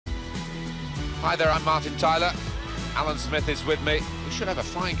Hi there, I'm Martin Tyler. Alan Smith is with me. We should have a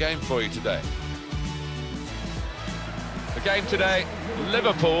fine game for you today. The game today,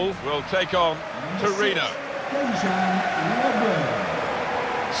 Liverpool will take on Torino.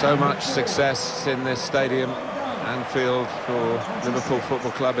 So much success in this stadium, Anfield, for Liverpool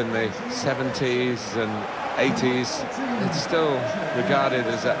Football Club in the 70s and 80s. It's still regarded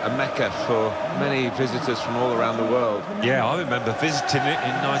as a mecca for many visitors from all around the world. Yeah, I remember visiting it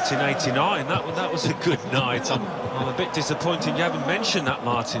in 1989. That was a good night. I'm a bit disappointed you haven't mentioned that,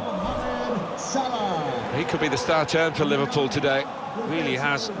 Martin. He could be the star turn for Liverpool today. Really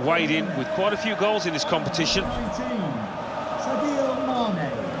has weighed in with quite a few goals in this competition.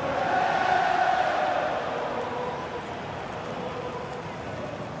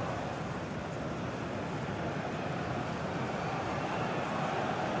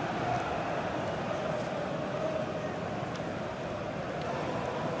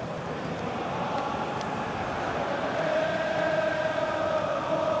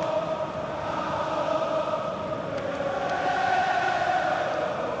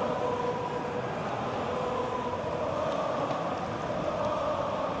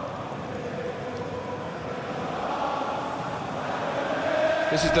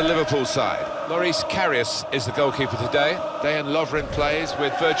 This is the Liverpool side. Loris Karius is the goalkeeper today. Dejan Lovren plays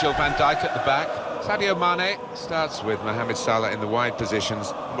with Virgil van Dijk at the back. Sadio Mane starts with Mohamed Salah in the wide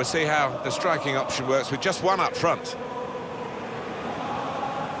positions. We'll see how the striking option works with just one up front.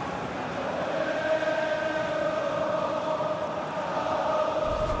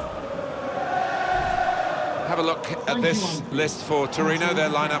 Have a look at this list for Torino, their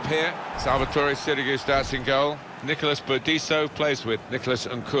lineup here. Salvatore Sirigu starts in goal. Nicolas Burdisso plays with Nicolas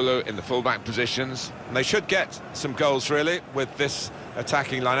Nkulo in the fullback positions. And they should get some goals, really, with this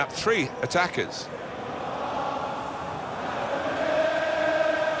attacking lineup. 3 attackers.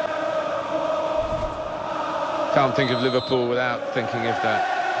 Can't think of Liverpool without thinking of that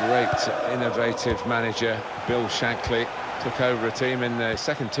great, innovative manager, Bill Shankly. Took over a team in the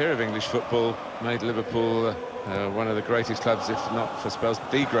second tier of English football, made Liverpool one of the greatest clubs, if not for spells,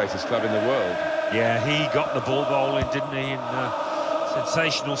 the greatest club in the world. Yeah, he got the ball rolling, didn't he, in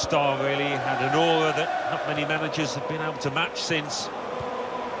sensational style, really. Had an aura that not many managers have been able to match since.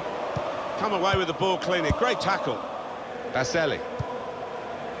 Come away with the ball cleanly, great tackle. Baselli.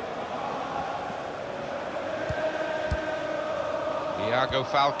 Iago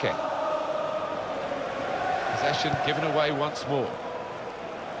Falque. Possession given away once more.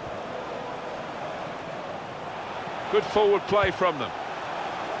 Good forward play from them.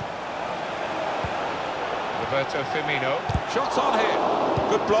 Roberto Firmino. Shots on here.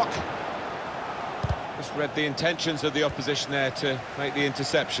 Good block. Just read the intentions of the opposition there to make the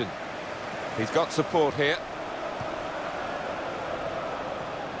interception. He's got support here.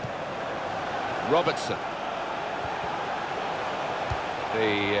 Robertson.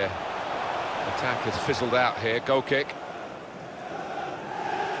 The attack has fizzled out here. Goal kick.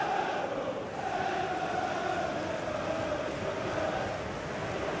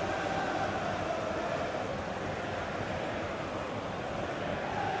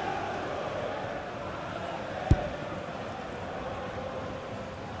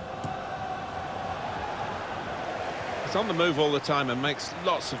 It's on the move all the time and makes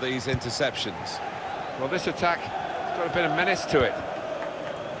lots of these interceptions. Well, this attack has got a bit of menace to it.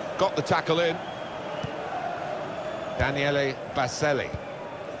 Got the tackle in. Daniele Baselli.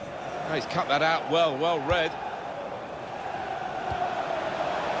 Oh, he's cut that out well read.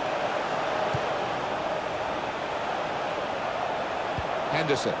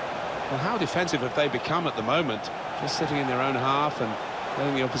 Henderson. Well, how defensive have they become at the moment? Just sitting in their own half and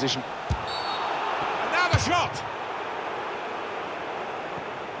letting the opposition... And now the shot!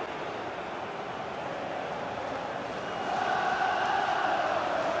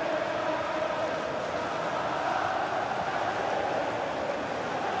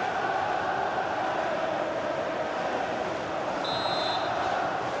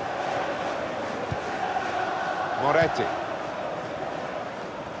 Moretti.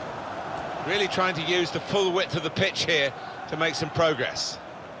 Really trying to use the full width of the pitch here to make some progress.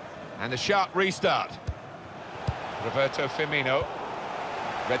 And a sharp restart. Roberto Firmino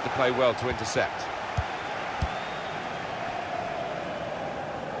read the play well to intercept.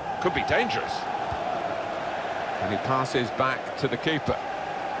 Could be dangerous. And he passes back to the keeper.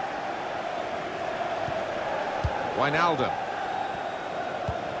 Wijnaldum.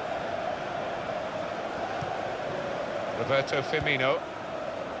 Roberto Firmino.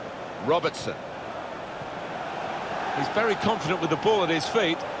 Robertson. He's very confident with the ball at his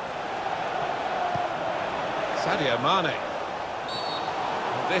feet. Sadio Mane.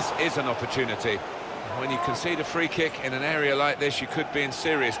 this is an opportunity. When you concede a free kick in an area like this, you could be in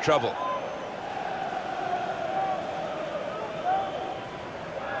serious trouble.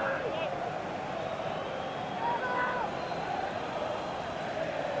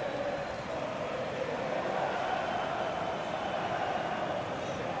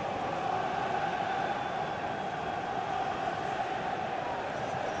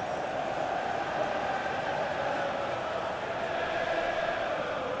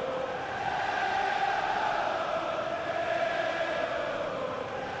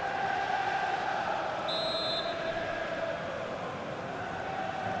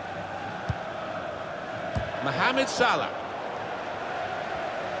 Mohamed Salah.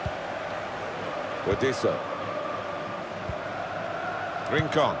 Godiso.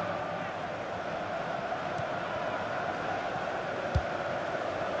 Rincon.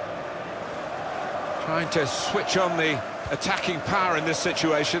 Trying to switch on the attacking power in this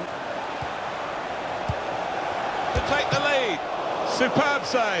situation. To take the lead. Superb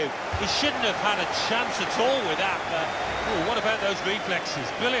save. He shouldn't have had a chance at all with that. Oh, what about those reflexes?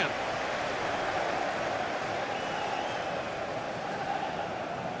 Brilliant.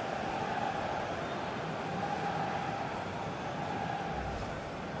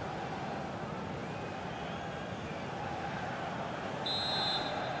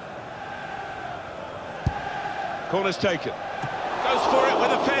 Corner's taken. Goes for it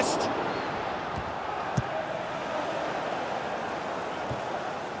with a fist.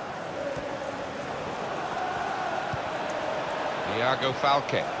 Thiago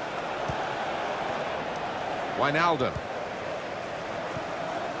Falque. Wijnaldum.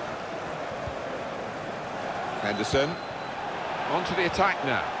 Henderson. On to the attack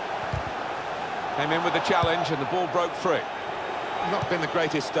now. Came in with the challenge and the ball broke free. Not been the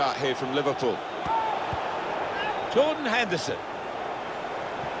greatest start here from Liverpool. Jordan Henderson.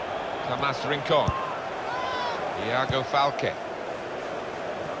 Thomas Rincon. Thiago Falque.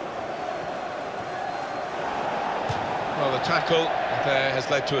 Well, the tackle there has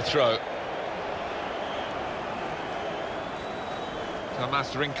led to a throw.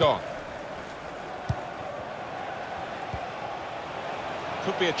 Thomas Rincon.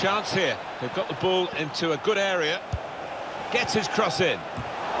 Could be a chance here. They've got the ball into a good area. Gets his cross in.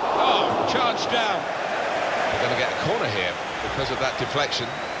 Oh, charged down. They're going to get a corner here because of that deflection.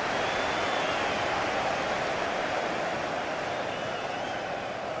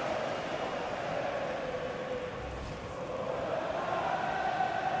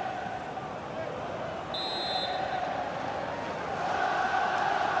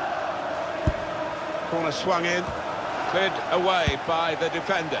 Corner swung in, cleared away by the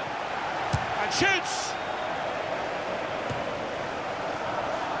defender. And shoots!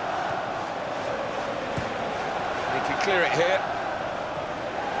 Clear it here.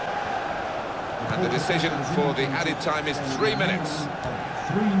 And the decision for the added time is 3 minutes.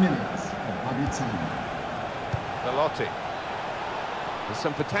 3 minutes of added time. Belotti. There's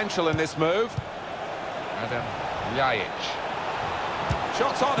some potential in this move. Adam Ljajic.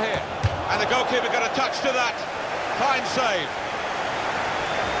 Shots on here. And the goalkeeper got a touch to that. Fine save.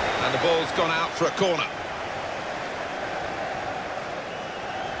 And the ball's gone out for a corner.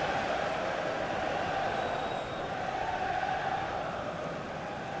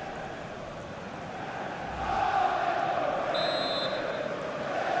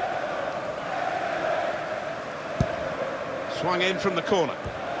 Swung in from the corner.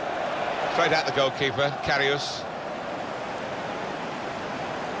 Straight at the goalkeeper, Karius.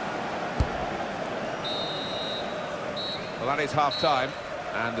 Well, that is half-time,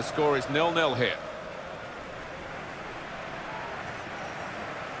 and the score is 0-0 here.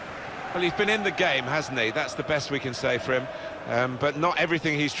 Well, he's been in the game, hasn't he? That's the best we can say for him. But not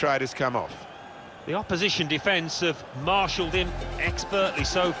everything he's tried has come off. The opposition defence have marshalled him expertly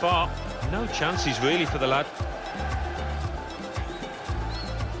so far. No chances really for the lad.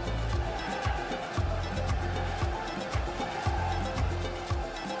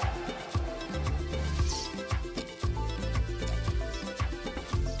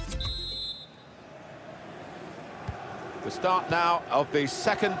 The start now of the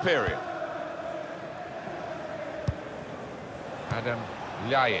second period. Adam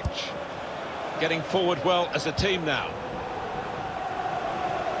Ljajic. Getting forward well as a team now.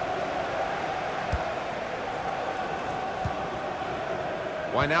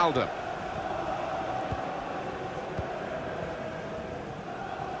 Wijnaldum.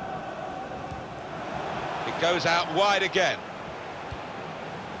 It goes out wide again.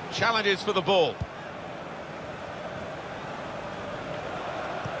 Challenges for the ball.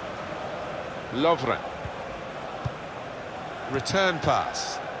 Lovren. Return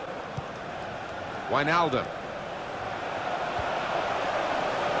pass. Wijnaldum.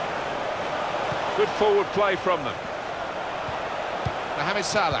 Good forward play from them. Mohamed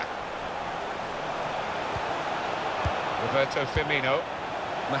Salah. Roberto Firmino.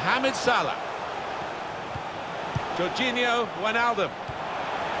 Mohamed Salah. Jorginho Wijnaldum.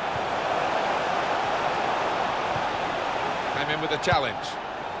 Came in with a challenge.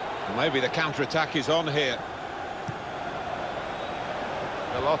 Well, maybe the counter-attack is on here.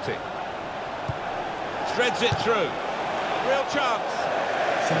 Velotti. Threads it through. Real chance.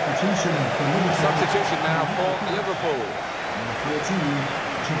 Substitution for Liverpool. Substitution now for Liverpool. Number 14,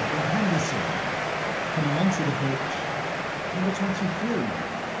 Jordan Henderson. Coming onto the pitch, number 23,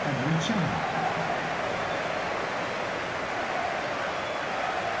 Emre Can.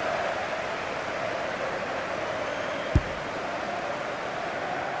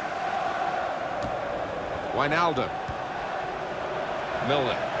 Wijnaldum.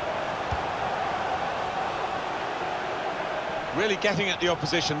 Milner. Really getting at the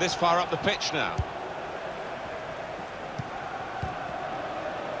opposition this far up the pitch now.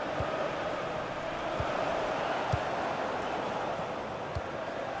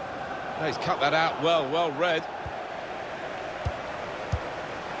 Oh, he's cut that out well read.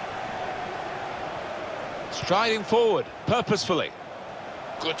 Striding forward, purposefully.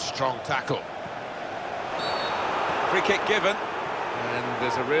 Good strong tackle. Free kick given. And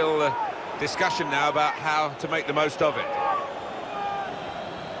there's a real discussion now about how to make the most of it.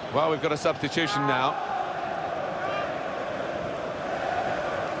 Well, we've got a substitution now.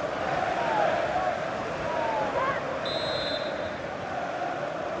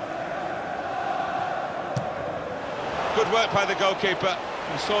 Good work by the goalkeeper.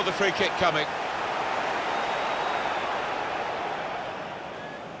 He saw the free kick coming.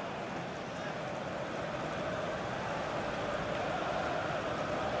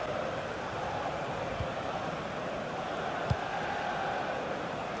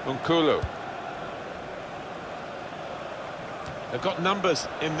 Nkulu. They've got numbers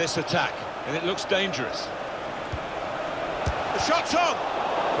in this attack, and it looks dangerous. The shot's on!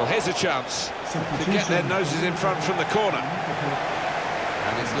 Well, here's a chance to get their noses in front from the corner.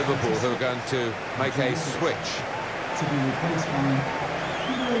 And it's Liverpool who are going to make a switch. To be replaced by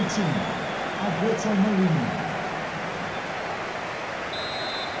number 18, Alberto Moreno.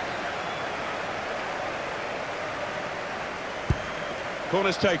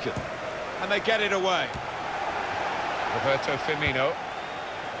 Corner's taken, and they get it away. Roberto Firmino.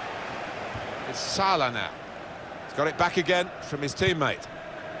 It's Salah now. He's got it back again from his teammate.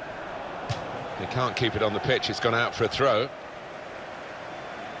 He can't keep it on the pitch, it's gone out for a throw.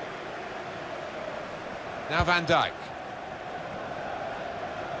 Now Van Dijk.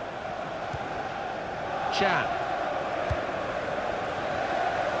 Can.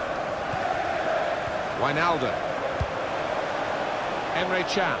 Wijnaldum. Emre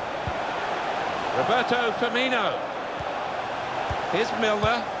Can. Roberto Firmino. Here's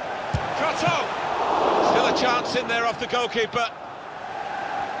Milner. Trotto! Still a chance in there off the goalkeeper.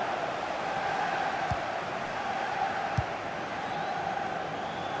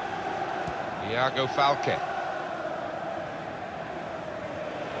 Thiago Falque.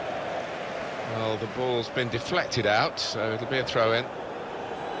 Well, the ball's been deflected out, so it'll be a throw-in.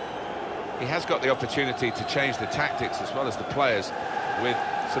 He has got the opportunity to change the tactics as well as the players with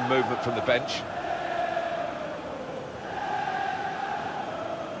some movement from the bench.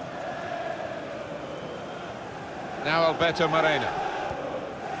 Now Alberto Moreno.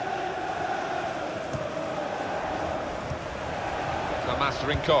 Tomas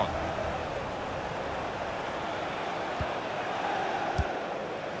Rincon.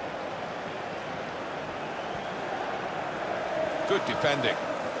 Good defending.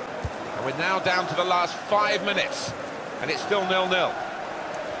 And we're now down to the last 5 minutes, and it's still 0-0.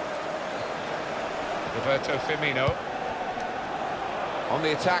 Roberto Firmino on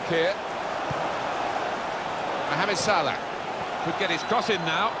the attack here. Mohamed Salah could get his cross in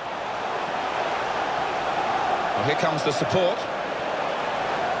now. Well, here comes the support.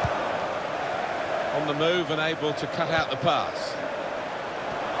 On the move and able to cut out the pass.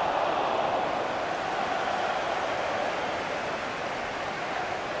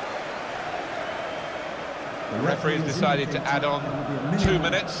 The referee has decided to add on 2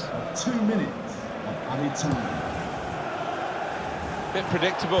 minutes. 2 minutes of added time. Bit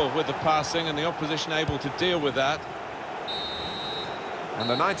predictable with the passing and the opposition able to deal with that. And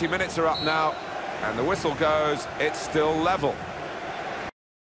the 90 minutes are up now, and the whistle goes, it's still level.